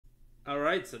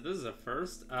Alright, so this is a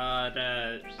first.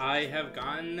 I have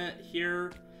gotten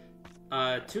here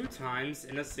 2 times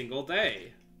in a single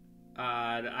day.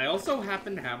 I also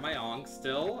happen to have my Ankh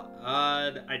still.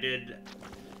 I did...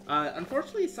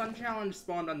 unfortunately, Sun Challenge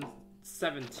spawned on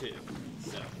 7-2,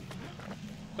 so...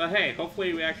 But hey,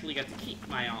 hopefully we actually get to keep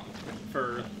my Ankh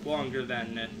for longer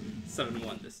than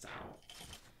 7-1 this time.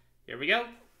 Here we go.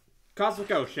 Cosmic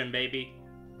Ocean, baby.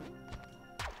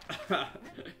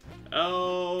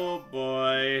 Oh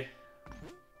boy.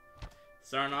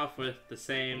 Starting off with the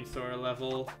same sort of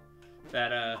level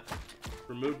that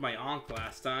removed my Ankh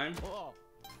last time.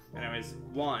 Anyways,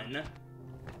 1.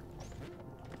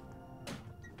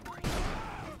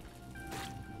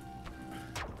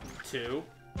 2.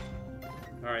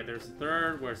 Alright, there's the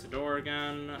 3rd. Where's the door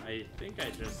again? I think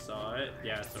I just saw it.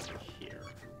 Yeah, it's over here.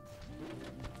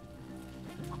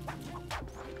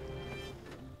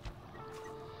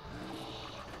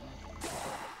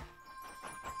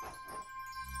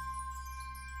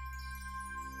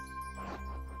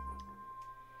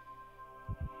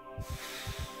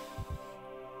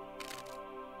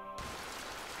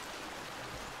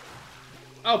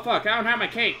 Oh fuck, I don't have my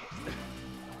cape!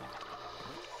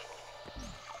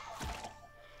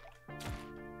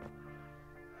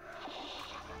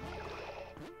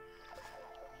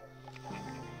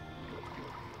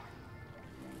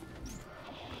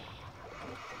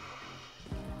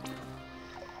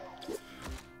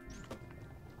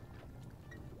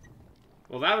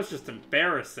 Well, that was just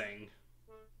embarrassing.